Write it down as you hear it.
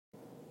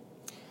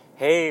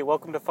Hey,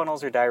 welcome to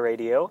Funnels or Die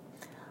Radio.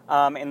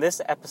 In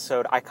this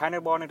episode, I kind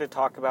of wanted to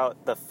talk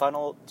about the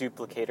funnel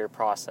duplicator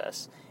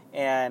process.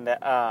 And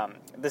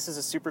this is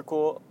a super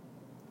cool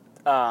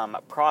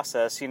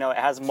process. You know, it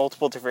has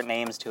multiple different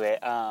names to it.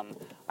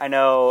 I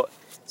know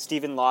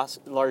Stephen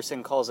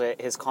Larsen calls it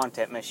his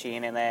content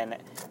machine, and then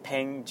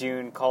Peng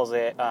Joon calls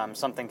it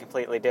something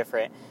completely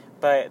different.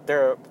 But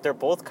they're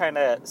both kind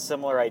of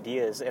similar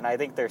ideas, and I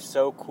think they're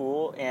so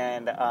cool,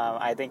 and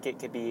I think it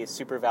could be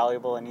super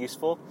valuable and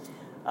useful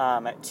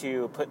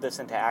to put this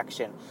into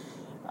action.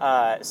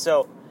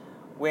 So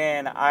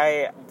when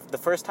the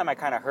first time I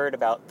kind of heard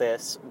about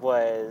this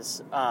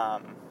was,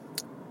 I'm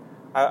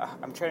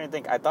trying to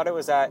think, I thought it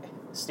was at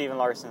Stephen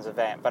Larsen's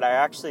event, but I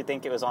actually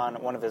think it was on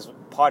one of his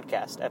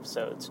podcast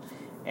episodes.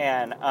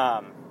 And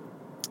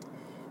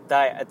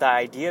the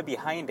idea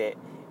behind it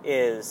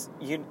is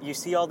you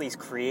see all these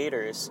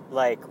creators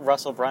like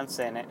Russell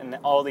Brunson and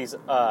all these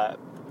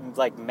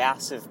like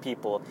massive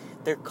people.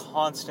 They're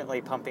constantly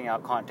pumping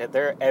out content.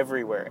 They're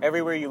everywhere.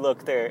 Everywhere you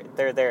look, they're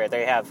there.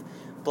 They have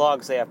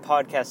blogs, they have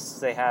podcasts,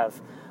 they have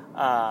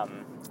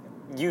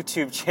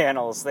YouTube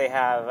channels, they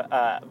have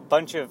a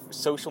bunch of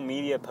social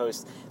media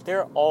posts.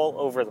 They're all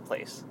over the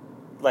place,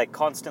 like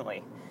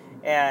constantly.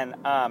 And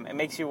it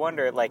makes you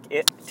wonder, like,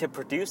 to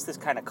produce this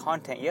kind of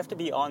content, you have to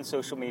be on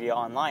social media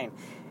online.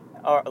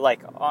 Or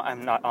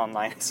I'm not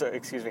online, so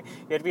excuse me.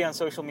 You have to be on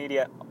social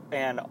media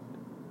and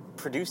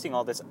producing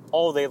all this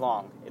all day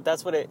long.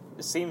 That's what it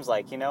seems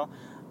like, you know?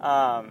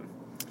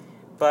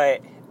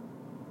 But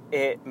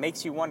it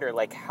makes you wonder,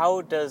 like,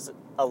 how does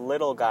a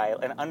little guy,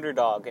 an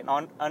underdog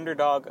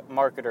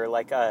marketer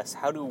like us,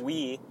 how do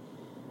we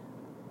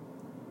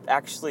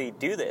actually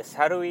do this?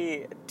 How do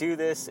we do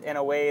this in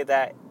a way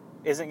that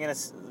isn't going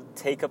to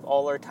take up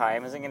all our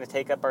time, isn't going to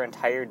take up our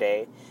entire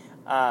day?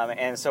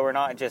 And so we're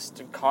not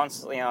just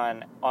constantly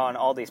on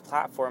all these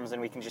platforms,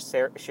 and we can just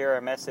share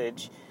our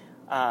message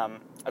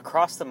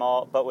across them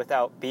all, but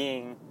without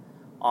being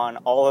on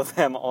all of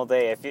them all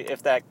day,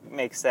 if that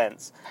makes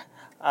sense.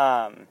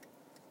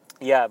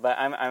 Yeah, but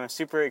I'm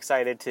super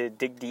excited to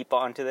dig deep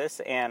onto this,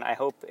 and I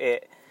hope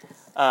it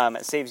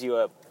saves you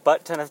a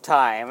butt ton of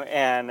time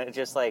and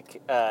just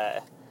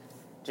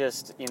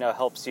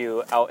helps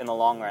you out in the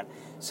long run.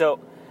 So,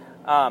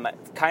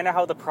 kind of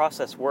how the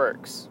process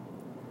works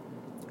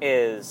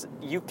is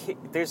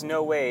there's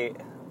no way,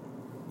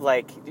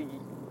 like,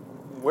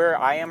 where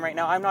I am right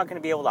now, I'm not going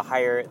to be able to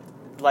hire,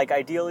 like,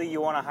 ideally you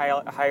want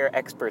to hire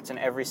experts in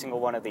every single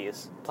one of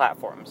these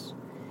platforms.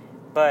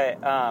 But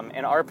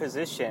in our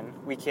position,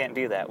 we can't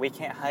do that. We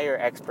can't hire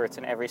experts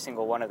in every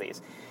single one of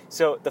these.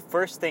 So the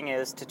first thing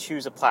is to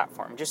choose a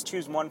platform. Just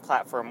choose one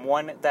platform,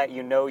 one that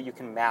you know you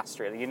can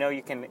master, that you know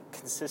you can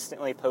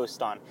consistently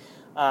post on.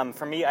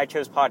 For me, I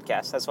chose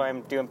podcasts. That's why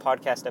I'm doing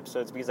podcast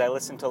episodes, because I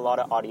listen to a lot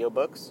of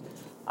audiobooks.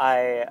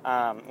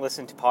 I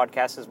listen to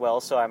podcasts as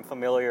well, so I'm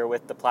familiar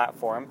with the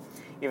platform,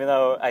 even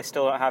though I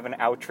still don't have an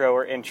outro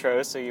or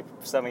intro, so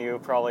some of you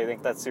probably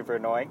think that's super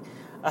annoying.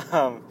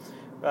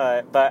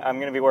 But I'm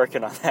going to be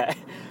working on that.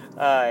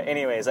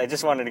 Anyways, I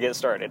just wanted to get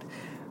started.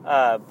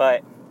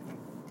 But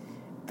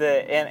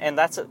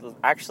that's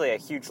actually a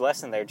huge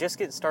lesson there. Just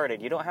get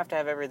started. You don't have to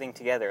have everything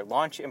together.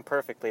 Launch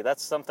imperfectly.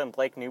 That's something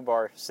Blake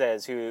Newbar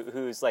says,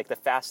 who's like the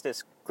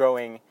fastest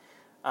growing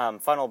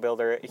funnel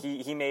builder.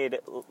 He made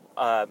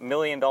 $1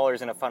 million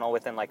in a funnel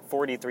within like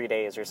 43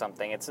 days or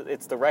something.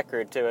 It's the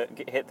record to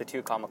hit the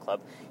 2 Comma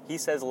Club. He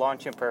says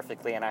launch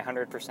imperfectly, and I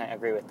 100%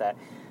 agree with that.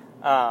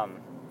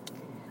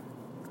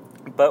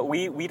 But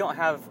we don't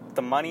have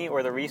the money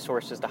or the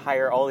resources to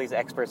hire all these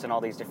experts in all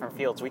these different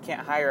fields. We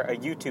can't hire a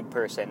YouTube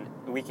person.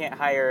 We can't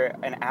hire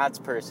an ads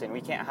person.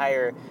 We can't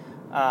hire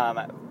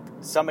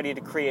somebody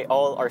to create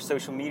all our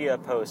social media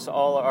posts,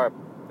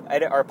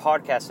 edit our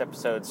podcast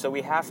episodes. So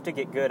we have to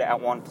get good at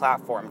one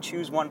platform.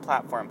 Choose one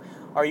platform.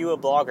 Are you a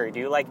blogger? Do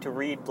you like to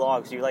read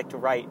blogs? Do you like to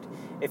write?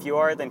 If you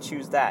are, then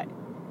choose that.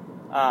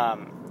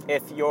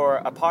 If you're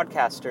a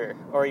podcaster,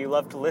 or you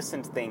love to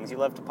listen to things, you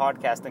love to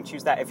podcast, then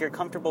choose that. If you're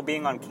comfortable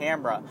being on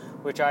camera,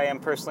 which I am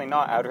personally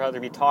not, I would rather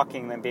be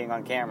talking than being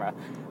on camera.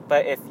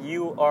 But if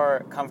you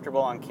are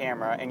comfortable on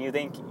camera and you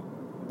think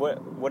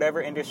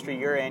whatever industry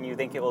you're in, you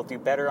think it will do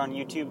better on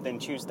YouTube, then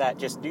choose that.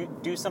 Just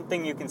do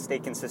something you can stay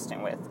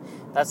consistent with.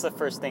 That's the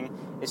first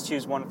thing, is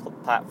choose one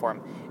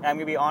platform. And I'm going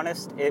to be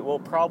honest, it will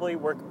probably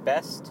work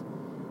best,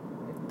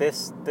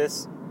 this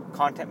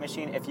content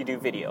machine, if you do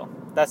video.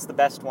 That's the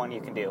best one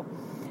you can do.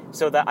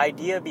 So the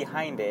idea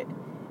behind it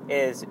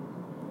is,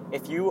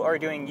 if you are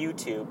doing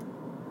YouTube,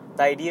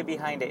 the idea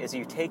behind it is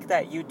you take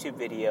that YouTube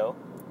video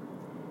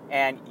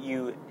and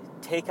you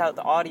take out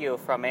the audio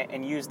from it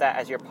and use that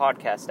as your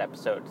podcast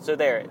episode. So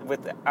there,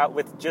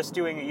 with just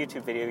doing a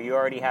YouTube video, you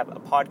already have a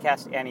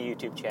podcast and a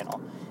YouTube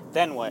channel.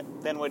 Then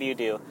what? Then what do you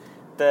do?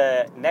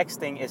 The next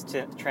thing is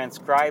to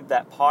transcribe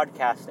that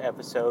podcast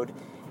episode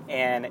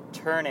and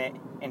turn it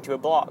into a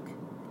blog.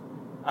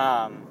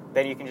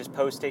 Then you can just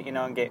post it,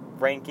 and get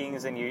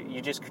rankings, and you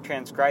just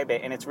transcribe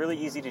it, and it's really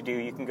easy to do.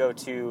 You can go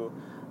to,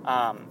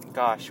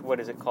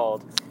 what is it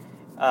called?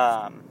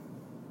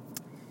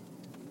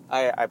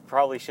 I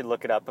probably should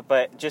look it up,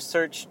 but just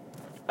search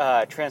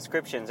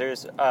transcriptions.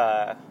 There's,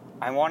 I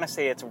want to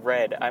say it's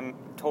Red. I'm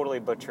totally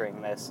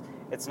butchering this.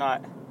 It's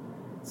not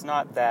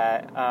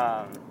that,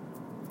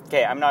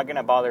 okay, I'm not going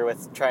to bother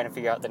with trying to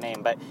figure out the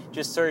name, but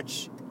just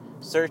search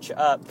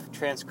up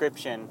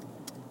transcription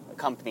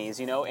companies,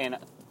 and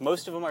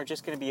most of them are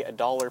just going to be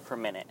 $1 per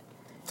minute.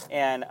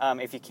 And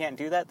if you can't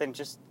do that,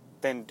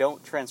 then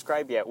don't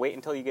transcribe yet. Wait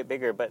until you get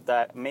bigger. But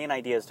the main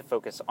idea is to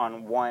focus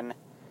on one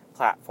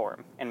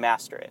platform and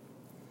master it.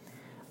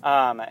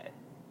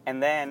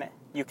 And then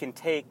you can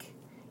take,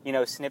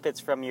 snippets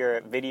from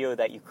your video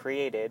that you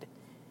created,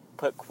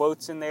 put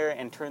quotes in there,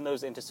 and turn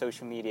those into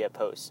social media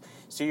posts.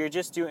 So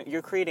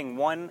you're creating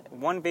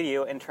one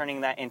video and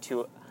turning that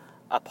into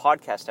a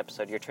podcast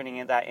episode. You're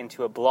turning that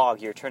into a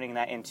blog. You're turning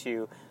that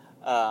into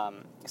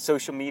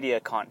social media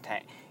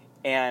content.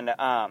 And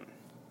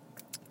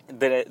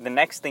the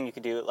next thing you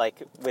could do,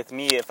 like with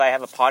me, if I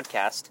have a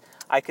podcast,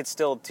 I could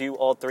still do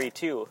all three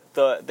too.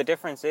 The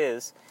difference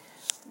is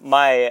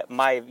my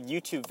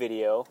YouTube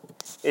video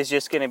is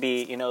just going to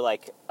be,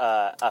 like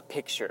a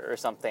picture or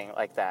something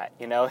like that.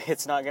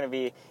 It's not going to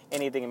be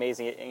anything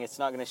amazing. It's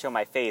not going to show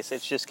my face.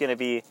 It's just going to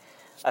be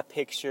a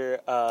picture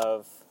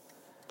of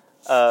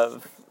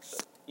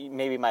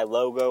maybe my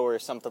logo or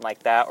something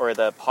like that, or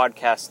the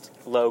podcast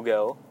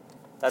logo.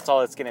 That's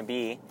all it's going to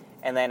be.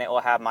 And then it will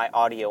have my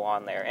audio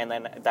on there, and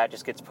then that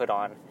just gets put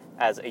on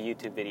as a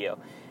YouTube video.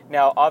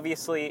 Now,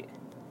 obviously,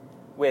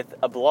 with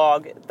a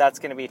blog, that's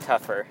going to be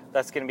tougher.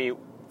 That's going to be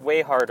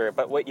way harder.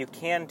 But what you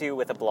can do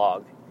with a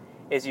blog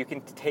is you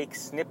can take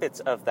snippets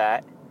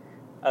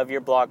of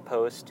your blog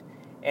post,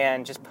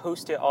 and just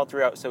post it all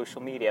throughout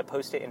social media.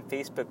 Post it in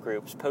Facebook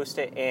groups. Post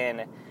it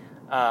in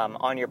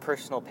on your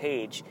personal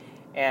page.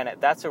 And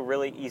that's a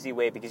really easy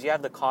way because you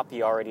have the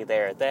copy already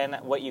there. Then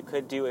what you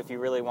could do if you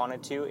really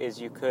wanted to is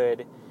you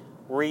could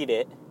read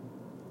it,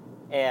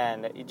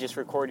 and you just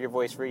record your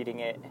voice reading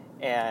it,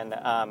 and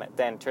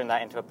then turn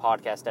that into a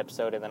podcast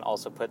episode, and then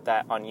also put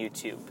that on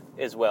YouTube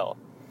as well.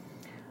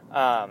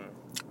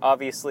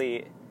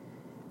 Obviously,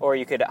 or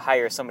you could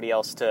hire somebody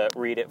else to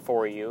read it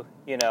for you,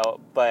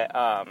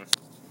 but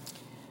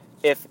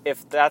if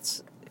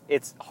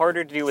it's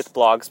harder to do with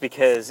blogs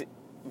because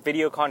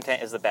video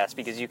content is the best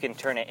because you can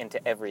turn it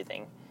into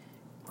everything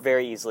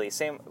very easily.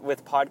 Same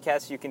with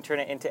podcasts, you can turn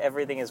it into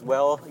everything as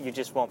well. You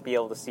just won't be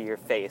able to see your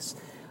face.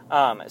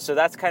 So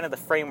that's kind of the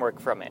framework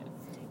from it.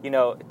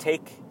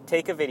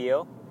 Take a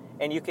video,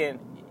 and you can,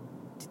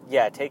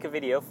 take a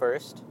video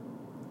first,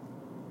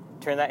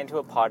 turn that into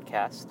a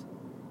podcast,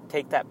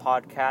 take that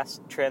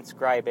podcast,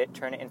 transcribe it,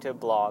 turn it into a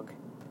blog,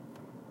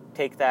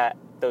 take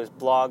those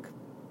blog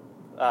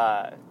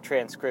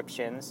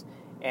transcriptions,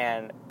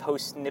 and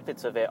post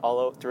snippets of it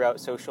all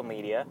throughout social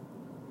media.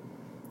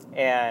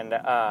 And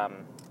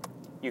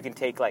you can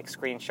take like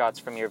screenshots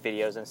from your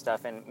videos and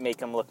stuff and make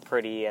them look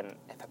pretty and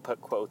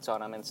put quotes on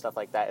them and stuff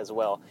like that as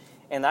well.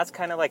 And that's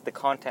kind of like the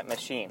content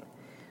machine.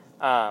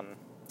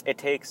 It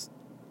takes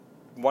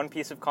one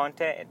piece of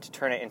content to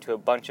turn it into a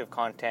bunch of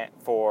content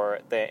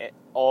for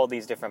all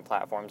these different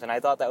platforms. And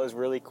I thought that was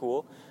really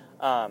cool.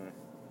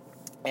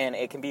 And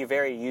it can be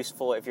very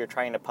useful if you're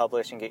trying to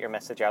publish and get your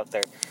message out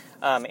there.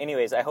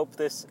 Anyways, I hope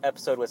this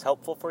episode was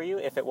helpful for you.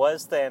 If it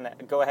was, then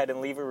go ahead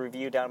and leave a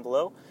review down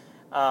below.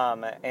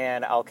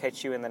 And I'll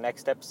catch you in the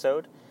next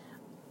episode.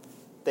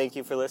 Thank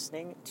you for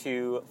listening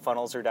to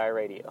Funnels or Die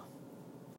Radio.